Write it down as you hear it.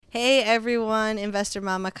Hey everyone, Investor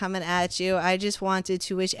Mama coming at you. I just wanted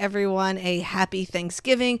to wish everyone a happy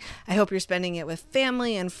Thanksgiving. I hope you're spending it with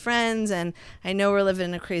family and friends. And I know we're living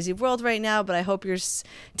in a crazy world right now, but I hope you're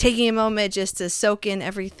taking a moment just to soak in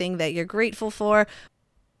everything that you're grateful for.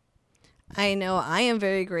 I know I am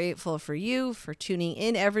very grateful for you, for tuning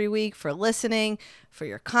in every week, for listening, for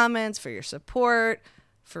your comments, for your support,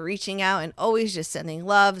 for reaching out and always just sending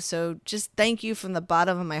love. So just thank you from the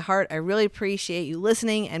bottom of my heart. I really appreciate you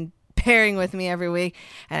listening and bearing with me every week.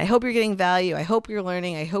 And I hope you're getting value. I hope you're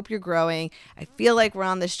learning. I hope you're growing. I feel like we're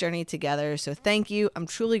on this journey together. So thank you. I'm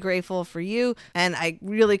truly grateful for you. And I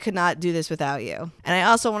really could not do this without you. And I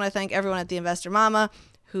also want to thank everyone at the Investor Mama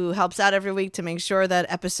who helps out every week to make sure that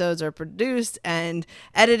episodes are produced and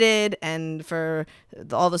edited, and for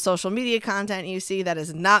all the social media content you see, that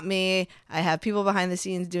is not me. I have people behind the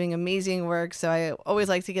scenes doing amazing work, so I always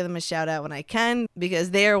like to give them a shout out when I can,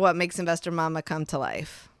 because they are what makes Investor Mama come to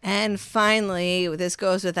life. And finally, this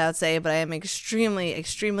goes without saying, but I am extremely,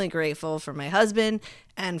 extremely grateful for my husband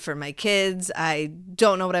and for my kids. I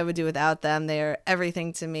don't know what I would do without them. They are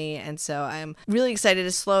everything to me. And so I'm really excited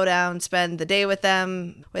to slow down, spend the day with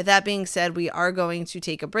them. With that being said, we are going to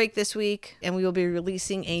take a break this week, and we will be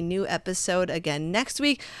releasing a new episode again next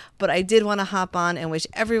week. But I did want to hop on and wish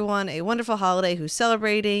everyone a wonderful holiday who's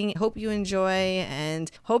celebrating. Hope you enjoy, and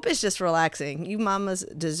hope it's just relaxing. You mamas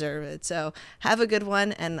deserve it. So have a good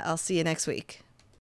one, and I'll see you next week.